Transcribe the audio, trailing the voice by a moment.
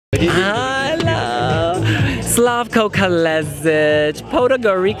Hello, Slavko Kalezić,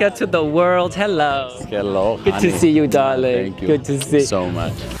 Podgorica to the world. Hello. Hello. Good to see you, darling. Thank you. Good to see. So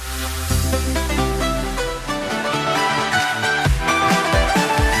much.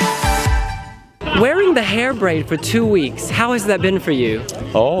 Wearing the hair braid for 2 weeks, how has that been for you?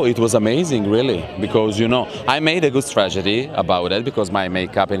 Oh, it was amazing, really, because I made a good strategy about it because my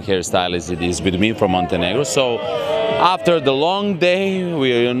makeup and hairstylist is with me from Montenegro. So after the long day,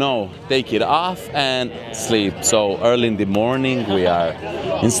 we take it off and sleep. So early in the morning, we are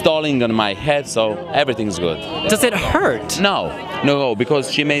installing on my head, so everything's good. Does it hurt? No,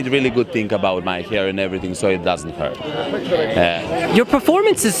 because she made really good thing about my hair and everything, so it doesn't hurt. Your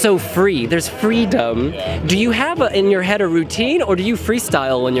performance is so free. There's freedom. Do you have in your head a routine, or do you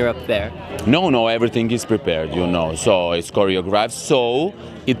freestyle when you're up there? No, everything is prepared, so it's choreographed, so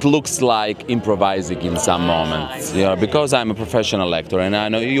it looks like improvising in some moments, because I'm a professional actor, and I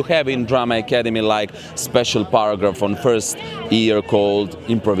know you have in Drama Academy like special paragraph on first year called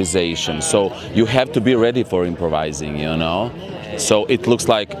improvisation, so you have to be ready for improvising, So it looks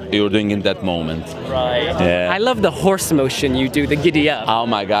like you're doing in that moment. Right. Yeah. I love the horse motion you do, the giddy up. Oh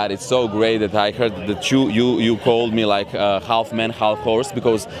my God, it's so great that I heard that you called me like half man, half horse,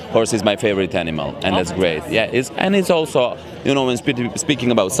 because horse is my favorite animal, and that's great. Yeah, it's also, when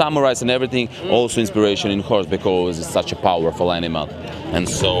speaking about samurais and everything, also inspiration in horse because it's such a powerful animal. And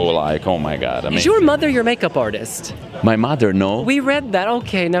so oh my God, amazing. Is your mother your makeup artist? My mother, no. We read that.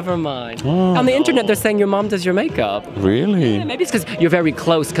 Okay, never mind. Oh, on the internet, they're saying your mom does your makeup. Really? Yeah, maybe it's because you're very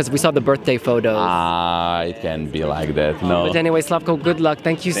close, because we saw the birthday photos. It can be like that, no. But anyway, Slavko, good luck.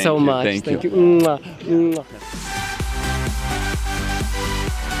 Thank you so much. Thank you. Mwah. Mwah.